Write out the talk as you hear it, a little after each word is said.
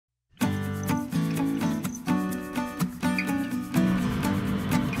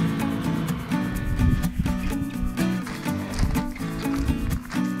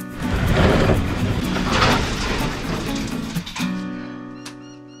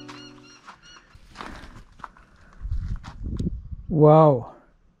Wow.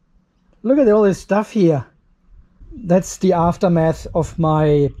 Look at all this stuff here. That's the aftermath of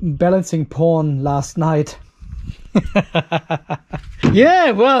my balancing porn last night.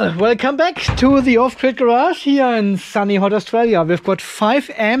 Yeah, well, welcome back to the off-grid garage here in sunny hot Australia. We've got 5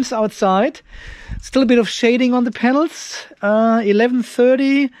 amps outside. Still a bit of shading on the panels.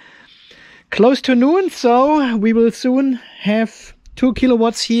 11:30, close to noon. So we will soon have 2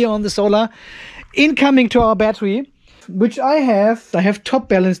 kilowatts here on the solar incoming to our battery, which I have top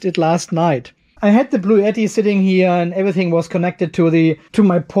balanced it last night. I had the Blue Yeti sitting here and everything was connected to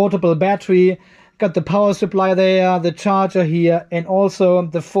my portable battery. Got the power supply there, the charger here, and also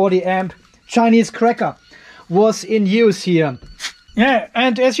the 40 amp Chinese cracker was in use here. Yeah,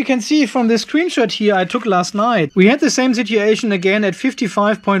 and as you can see from the screenshot here I took last night, we had the same situation again at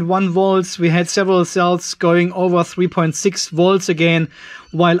 55.1 volts. We had several cells going over 3.6 volts again,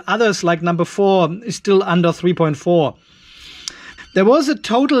 while others like number 4 is still under 3.4. There was a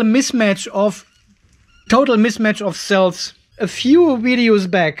total mismatch of cells. A few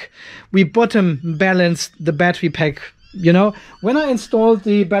videos back, we bottom balanced the battery pack. You know, when I installed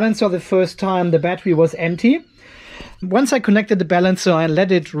the balancer the first time, the battery was empty. Once I connected the balancer and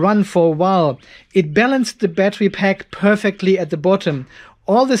let it run for a while, it balanced the battery pack perfectly at the bottom.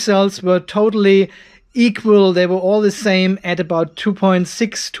 All the cells were totally equal. They were all the same at about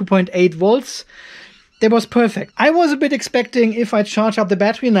 2.6, 2.8 volts. That was perfect. I was a bit expecting, if I charge up the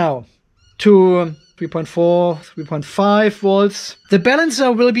battery now to 3.4, 3.5 volts, the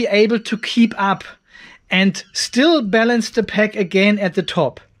balancer will be able to keep up and still balance the pack again at the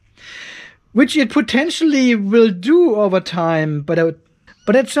top, which it potentially will do over time, but I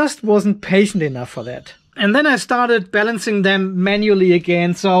just wasn't patient enough for that. And then I started balancing them manually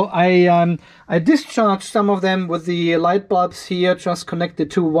again. So I discharged some of them with the light bulbs here, just connected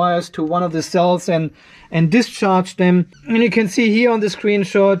 2 wires to one of the cells and discharged them. And you can see here on the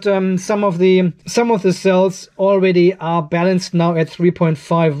screenshot, some of the cells already are balanced now at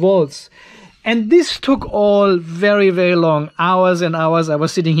 3.5 volts. And this took all very, very long, hours and hours. I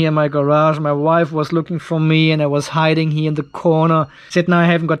was sitting here in my garage. My wife was looking for me and I was hiding here in the corner. Said, no, I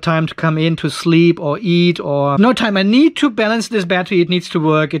haven't got time to come in to sleep or eat or no time. I need to balance this battery. It needs to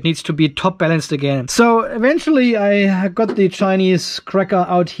work. It needs to be top balanced again. So eventually I got the Chinese cracker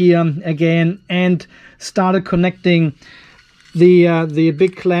out here again and started connecting the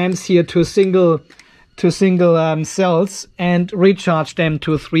big clamps here to single cells and recharge them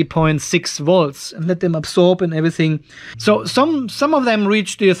to 3.6 volts and let them absorb and everything. So some of them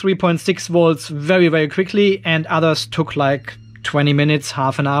reached the 3.6 volts very, very quickly, and others took like 20 minutes,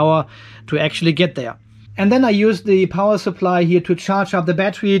 half an hour to actually get there. And then I used the power supply here to charge up the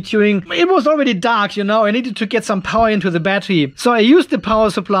battery it was already dark, you know, I needed to get some power into the battery. So I used the power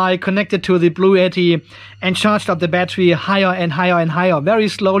supply connected to the Blue Yeti and charged up the battery higher and higher and higher. Very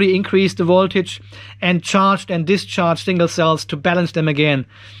slowly increased the voltage and charged and discharged single cells to balance them again.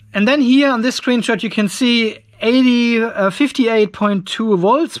 And then here on this screenshot you can see 58.2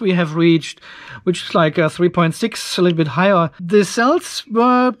 volts we have reached, which is like 3.6, a little bit higher. The cells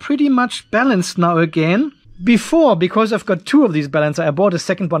were pretty much balanced now again. Before, because I've got 2 of these balancers, I bought a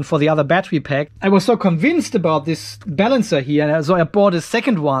second one for the other battery pack. I was so convinced about this balancer here, so I bought a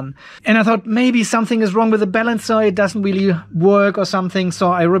second one. And I thought maybe something is wrong with the balancer, it doesn't really work or something,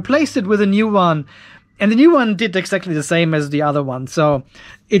 so I replaced it with a new one. And the new one did exactly the same as the other one, so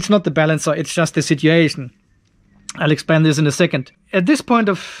it's not the balancer, it's just the situation. I'll explain this in a second. At this point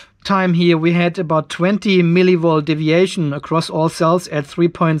of time here, we had about 20 millivolt deviation across all cells at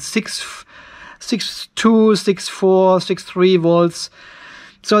 3.6, 6.2, 6.4, 6.3 volts.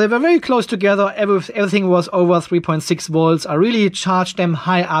 So they were very close together. Everything was over 3.6 volts. I really charged them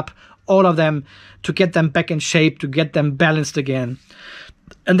high up, all of them, to get them back in shape, to get them balanced again.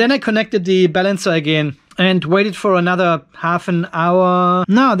 And then I connected the balancer again and waited for another half an hour.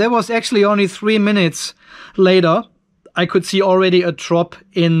 No, there was actually only 3 minutes later. I could see already a drop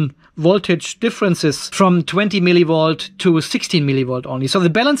in voltage differences from 20 millivolt to 16 millivolt only. So the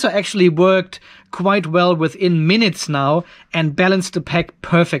balancer actually worked quite well within minutes now and balanced the pack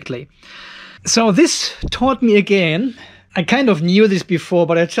perfectly. So this taught me again. I kind of knew this before,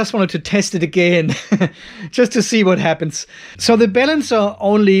 but I just wanted to test it again just to see what happens. So the balancer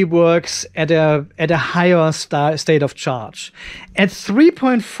only works at a higher state of charge. At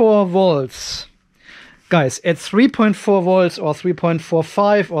 3.4 volts, guys, at 3.4 volts or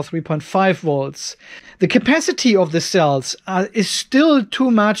 3.45 or 3.5 volts, the capacity of the cells is still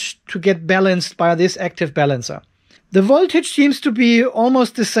too much to get balanced by this active balancer. The voltage seems to be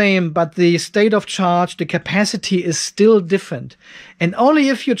almost the same, but the state of charge, the capacity is still different. And only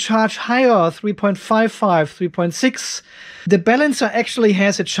if you charge higher, 3.55, 3.6, the balancer actually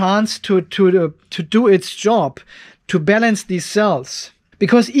has a chance to do its job, to balance these cells.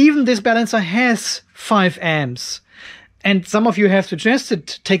 Because even this balancer has 5 amps. And some of you have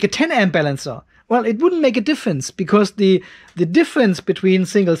suggested, take a 10 amp balancer. Well, it wouldn't make a difference because the difference between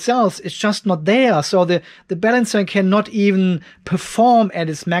single cells is just not there. So the balancer cannot even perform at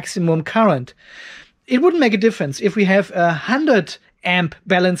its maximum current. It wouldn't make a difference if we have a 100 amp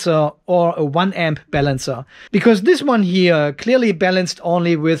balancer or a 1 amp balancer, because this one here clearly balanced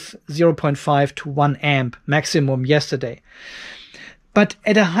only with 0.5 to 1 amp maximum yesterday. But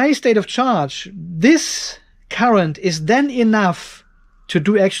at a high state of charge, this current is then enough to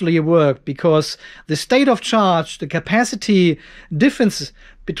do actually work, because the state of charge, the capacity difference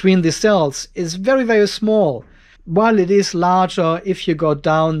between the cells is very, very small, while it is larger if you go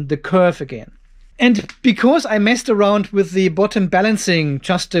down the curve again. And because I messed around with the bottom balancing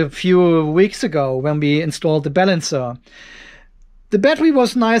just a few weeks ago when we installed the balancer, the battery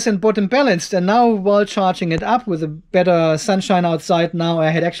was nice and bottom balanced, and now while charging it up with a better sunshine outside now, I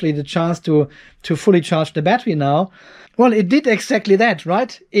had actually the chance to fully charge the battery now. Well, it did exactly that,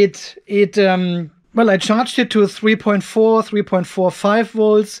 right? Well, I charged it to 3.4, 3.45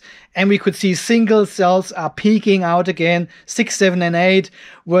 volts, and we could see single cells are peaking out again. 6, 7, and 8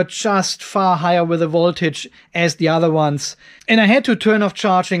 were just far higher with the voltage as the other ones. And I had to turn off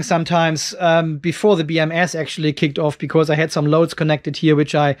charging sometimes before the BMS actually kicked off, because I had some loads connected here,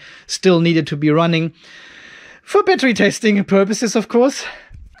 which I still needed to be running for battery testing purposes, of course.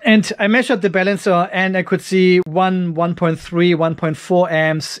 And I measured the balancer and I could see 1.3, 1.4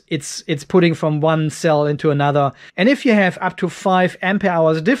 amps. It's putting from one cell into another. And if you have up to 5 ampere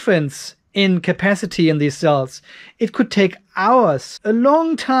hours difference in capacity in these cells, it could take hours, a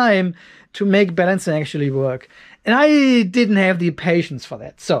long time, to make balancing actually work. And I didn't have the patience for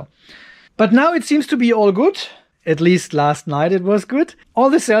that. But now it seems to be all good. At least last night it was good.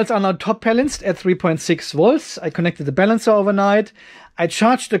 All the cells are now top balanced at 3.6 volts. I connected the balancer overnight. I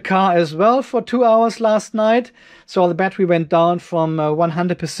charged the car as well for 2 hours last night. So the battery went down from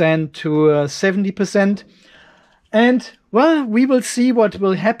 100% to 70%. And, well, we will see what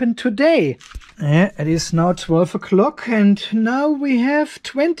will happen today. It is now 12 o'clock and now we have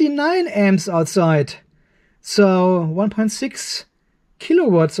 29 amps outside. So 1.6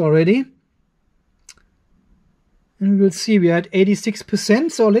 kilowatts already. And we will see, we are at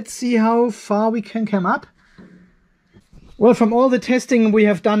 86%. So let's see how far we can come up. Well, from all the testing we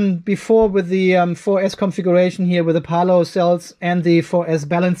have done before with the 4S configuration here with the Palo cells and the 4S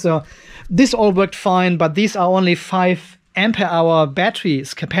balancer, this all worked fine, but these are only 5 ampere hour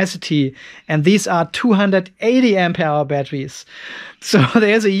batteries capacity, and these are 280 ampere hour batteries. So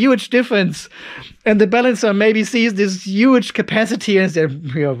there's a huge difference. And the balancer maybe sees this huge capacity and says,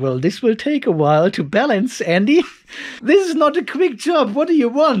 yeah, well, this will take a while to balance, Andy. This is not a quick job. What do you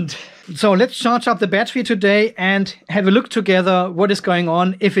want? So let's charge up the battery today and have a look together what is going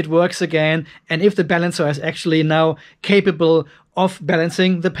on, if it works again, and if the balancer is actually now capable of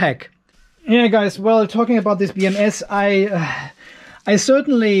balancing the pack. Yeah, guys, well, talking about this BMS, I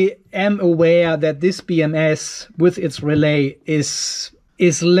certainly am aware that this BMS with its relay is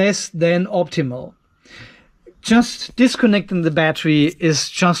less than optimal. Just disconnecting the battery is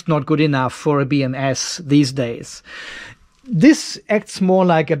just not good enough for a BMS these days. This acts more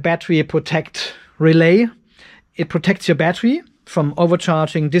like a battery protect relay. It protects your battery from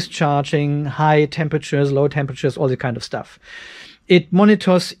overcharging, discharging, high temperatures, low temperatures, all that kind of stuff. It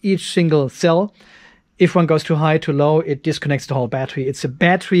monitors each single cell. If one goes too high, too low, it disconnects the whole battery. It's a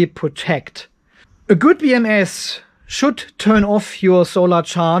battery protect. A good BMS should turn off your solar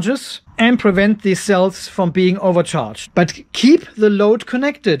charges and prevent these cells from being overcharged. But keep the load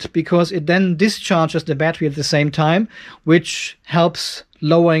connected, because it then discharges the battery at the same time, which helps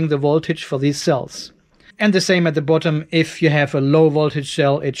lowering the voltage for these cells. And the same at the bottom. If you have a low voltage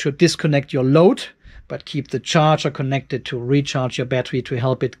cell, it should disconnect your load, but keep the charger connected to recharge your battery to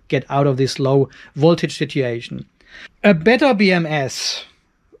help it get out of this low voltage situation. A better BMS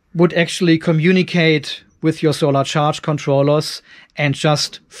would actually communicate with your solar charge controllers and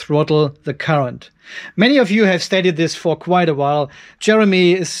just throttle the current. Many of you have studied this for quite a while.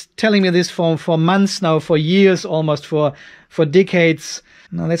 Jeremy is telling me this for months now, for years, almost for decades.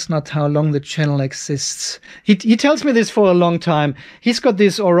 No, that's not how long the channel exists. He tells me this for a long time. He's got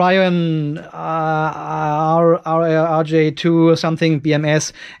this Orion RJ2 or something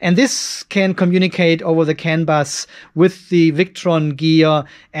BMS, and this can communicate over the CAN bus with the Victron gear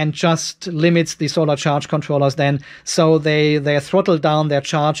and just limits the solar charge controllers then, so they throttle down their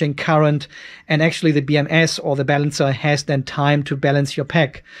charging current, and actually the BMS or the balancer has then time to balance your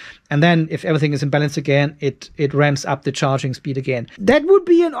pack. And then if everything is in balance again, it ramps up the charging speed again. That would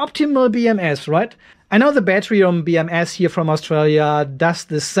be an optimal BMS, right? I know the battery on BMS here from Australia does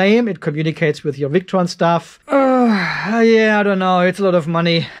the same. It communicates with your Victron stuff. Yeah, I don't know. It's a lot of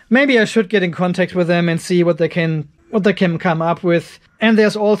money. Maybe I should get in contact with them and see what they can come up with. And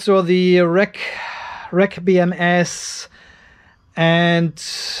there's also the REC BMS and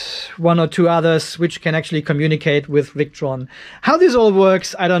one or two others which can actually communicate with Victron. How this all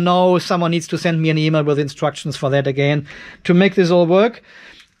works, I don't know. Someone needs to send me an email with instructions for that again to make this all work.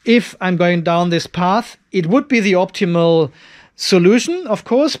 If I'm going down this path, it would be the optimal solution, of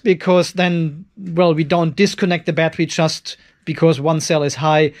course, because then, well, we don't disconnect the battery just because one cell is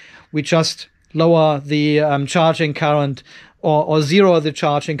high. We just lower the charging current or zero the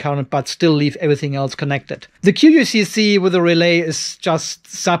charging current, but still leave everything else connected. The QUCC with the relay is just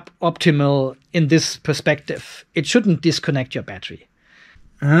suboptimal in this perspective. It shouldn't disconnect your battery.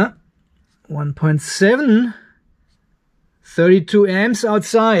 1.7, 32 amps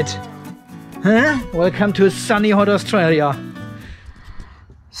outside. Welcome to sunny hot Australia.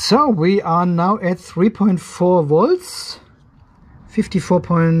 So we are now at 3.4 volts,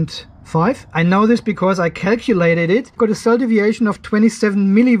 54.5. I know this because I calculated it. Got a cell deviation of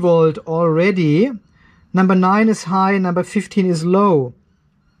 27 millivolt already. Number 9 is high, number 15 is low.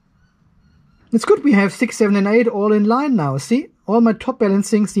 It's good, we have 6, 7 and 8 all in line now. See, all my top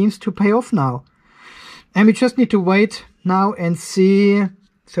balancing seems to pay off now. And we just need to wait now and see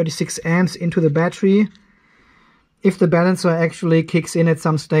 36 amps into the battery if the balancer actually kicks in at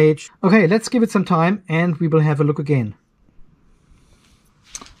some stage. Okay, let's give it some time and we will have a look again.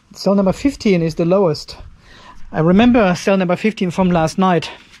 Cell number 15 is the lowest. I remember cell number 15 from last night.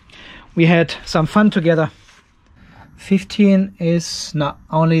 We had some fun together. 15 is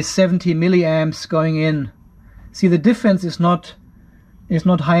only 70 milliamps going in. See, the difference is not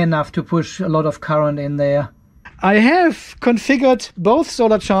high enough to push a lot of current in there. I have configured both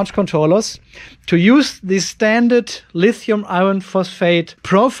solar charge controllers to use the standard lithium iron phosphate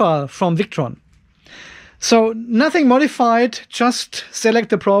profile from Victron. So nothing modified, just select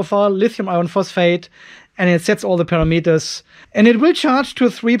the profile, lithium iron phosphate, and it sets all the parameters. And it will charge to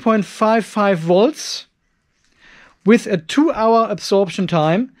 3.55 volts with a 2-hour absorption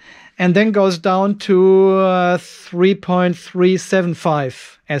time, and then goes down to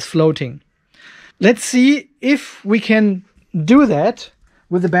 3.375 as floating. Let's see if we can do that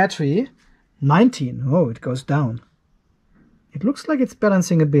with the battery. 19, oh, it goes down. It looks like it's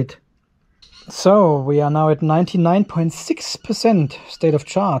balancing a bit. So we are now at 99.6% state of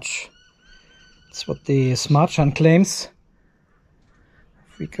charge. That's what the Smart Shunt claims.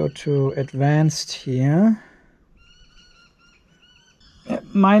 If we go to advanced here,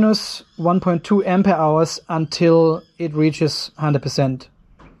 minus 1.2 ampere hours until it reaches 100%.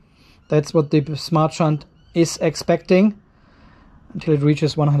 That's what the Smart Shunt is expecting until it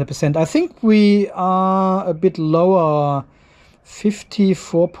reaches 100%. I think we are a bit lower.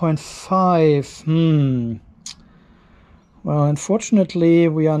 54.5. Well, unfortunately,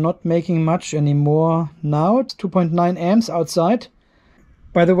 we are not making much anymore now. It's 2.9 amps outside.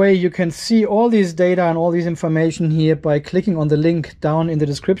 By the way, you can see all these data and all this information here by clicking on the link down in the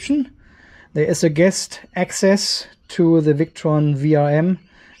description. There is a guest access to the Victron VRM,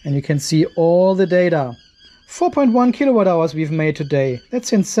 and you can see all the data. 4.1 kilowatt hours we've made today.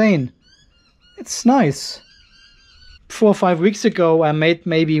 That's insane. It's nice. 4 or 5 weeks ago I made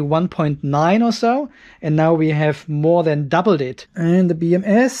maybe 1.9 or so, and now we have more than doubled it. And the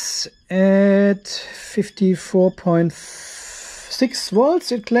BMS at 54.6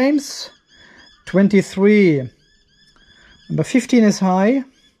 volts it claims. 23. Number 15 is high,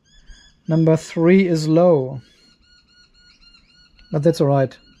 number 3 is low, but that's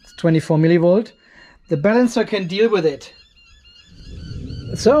alright. It's 24 millivolt. The balancer can deal with it.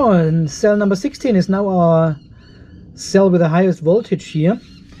 So cell number 16 is now our cell with the highest voltage here,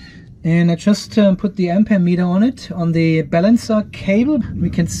 and I just put the ampere meter on it. On the balancer cable we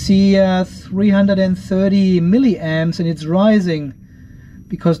can see 330 milliamps, and it's rising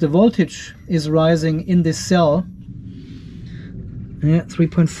because the voltage is rising in this cell.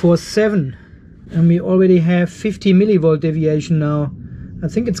 3.47. And we already have 50 millivolt deviation now. I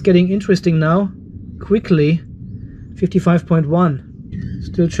think it's getting interesting now. Quickly. 55.1.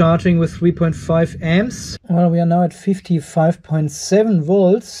 Still charging with 3.5 amps. Well, we are now at 55.7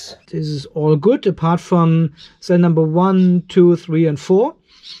 volts. This is all good, apart from cell number 1, 2, 3, and 4.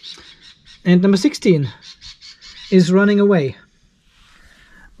 And number 16 is running away.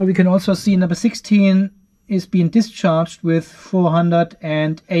 But we can also see number 16 is being discharged with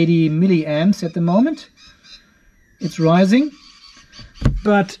 480 milliamps at the moment. It's rising,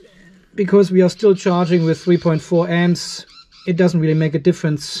 but because we are still charging with 3.4 amps, it doesn't really make a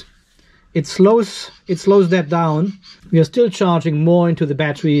difference. It slows that down. We are still charging more into the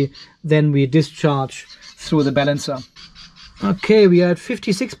battery than we discharge through the balancer. Okay, we are at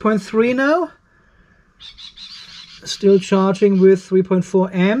 56.3 now. Still charging with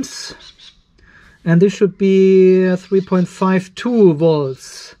 3.4 amps. And this should be 3.52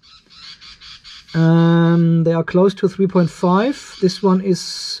 volts. They are close to 3.5. This one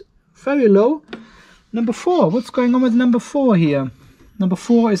is very low. Number 4, what's going on with number 4 here? Number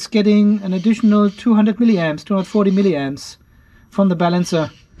 4 is getting an additional 200 milliamps, 240 milliamps from the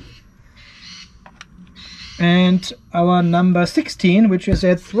balancer. And our number 16, which is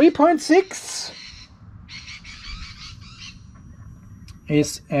at 3.6,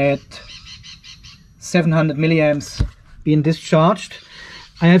 is at 700 milliamps being discharged.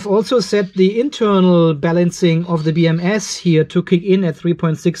 I have also set the internal balancing of the BMS here to kick in at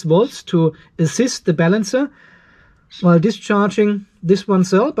 3.6 volts to assist the balancer while discharging this one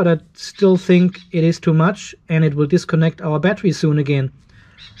cell, but I still think it is too much and it will disconnect our battery soon again.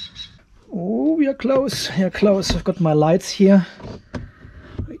 Oh, we are close, we are close. I've got my lights here.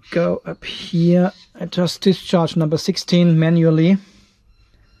 We go up here. I just discharge number 16 manually.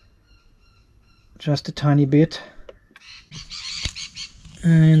 Just a tiny bit.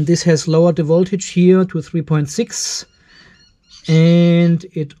 And this has lowered the voltage here to 3.6, and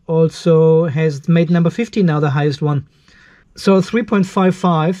it also has made number 15 now the highest one. So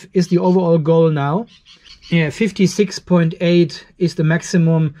 3.55 is the overall goal now. Yeah, 56.8 is the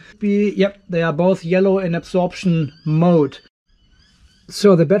maximum. Yep, they are both yellow in absorption mode.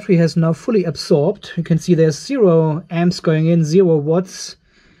 So the battery has now fully absorbed. You can see there's 0 amps going in, 0 watts.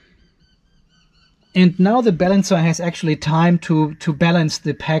 And now the balancer has actually time to balance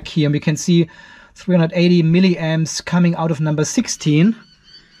the pack here. We can see 380 milliamps coming out of number 16,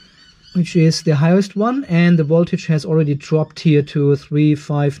 which is the highest one. And the voltage has already dropped here to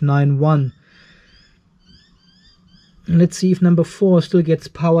 3591. Let's see if number 4 still gets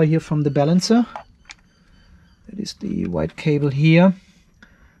power here from the balancer. That is the white cable here.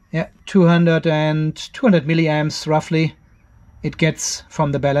 Yeah, 200 milliamps roughly it gets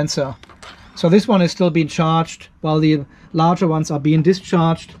from the balancer. So this one is still being charged while the larger ones are being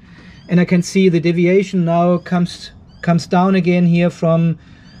discharged. And I can see the deviation now comes down again here from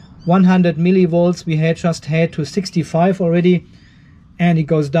 100 millivolts we had just had to 65 already, and it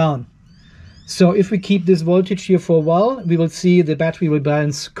goes down. So if we keep this voltage here for a while, we will see the battery will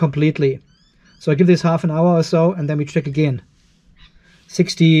balance completely. So I give this half an hour or so and then we check again.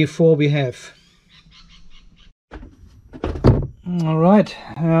 64 we have. All right,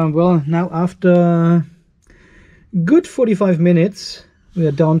 well, now after good 45 minutes, we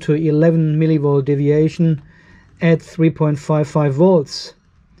are down to 11 millivolt deviation at 3.55 volts.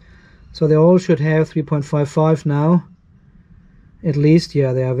 So they all should have 3.55 now, at least.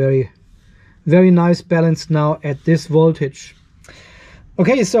 Yeah, they are very, very nice balanced now at this voltage.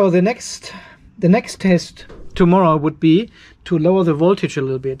 Okay, so the next test tomorrow would be to lower the voltage a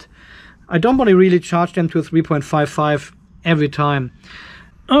little bit. I don't want to really charge them to 3.55 every time.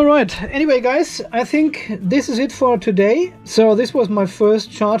 All right, anyway guys, I think this is it for today. So this was my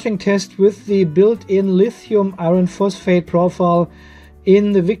first charging test with the built-in lithium iron phosphate profile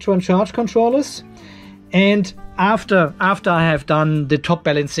in the Victron charge controllers, and after I have done the top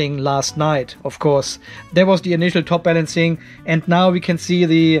balancing last night, of course. There was the initial top balancing, and now we can see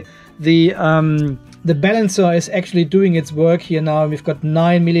the balancer is actually doing its work here now. We've got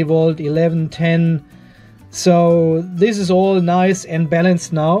 9 millivolt, 11, 10. So this is all nice and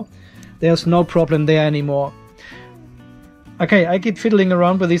balanced now. There's no problem there anymore. Okay, I keep fiddling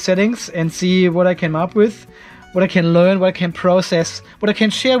around with these settings and see what I came up with, what I can learn, what I can process, what I can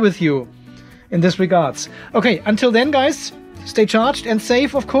share with you in this regards. Okay, until then guys, stay charged and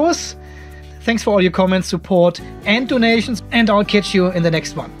safe, of course. Thanks for all your comments, support and donations, and I'll catch you in the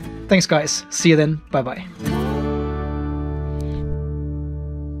next one. Thanks guys, see you then, bye bye.